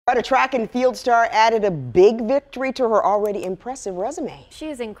But a track and field star added a big victory to her already impressive resume. She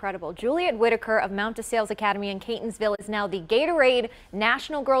is incredible. Juliet Whitaker of Mount DeSales Academy in Catonsville is now the Gatorade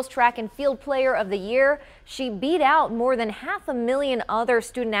National Girls Track and Field Player of the Year. She beat out more than 500,000 other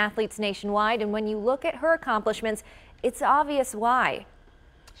student athletes nationwide, and when you look at her accomplishments, it's obvious why.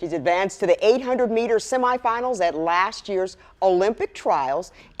 She's advanced to the 800-meter semifinals at last year's Olympic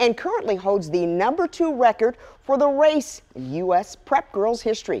trials and currently holds the #2 record for the race in U.S. prep girls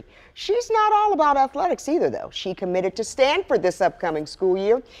history. She's not all about athletics either, though. She committed to Stanford this upcoming school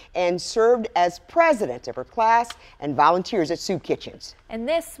year and served as president of her class and volunteers at Soup Kitchens. And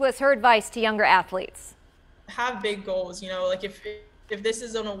this was her advice to younger athletes. Have big goals, like if this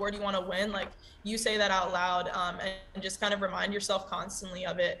is an award you want to win, like you say that out loud, and just kind of remind yourself constantly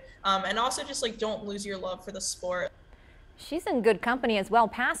of it, and also just like don't lose your love for the sport. She's in good company as well.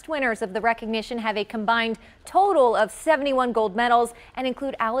 Past winners of the recognition have a combined total of 71 gold medals and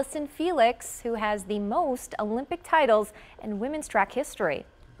include Allison Felix, who has the most Olympic titles in women's track history.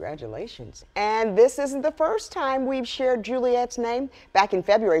 Congratulations. And this isn't the first time we've shared Juliet's name. Back in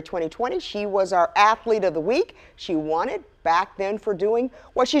February 2020, she was our Athlete of the Week. She won it back then for doing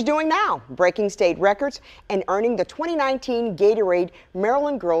what she's doing now, breaking state records and earning the 2019 Gatorade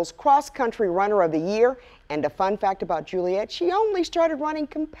Maryland Girls Cross Country Runner of the Year. And a fun fact about Juliet, she only started running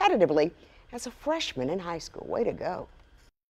competitively as a freshman in high school. Way to go.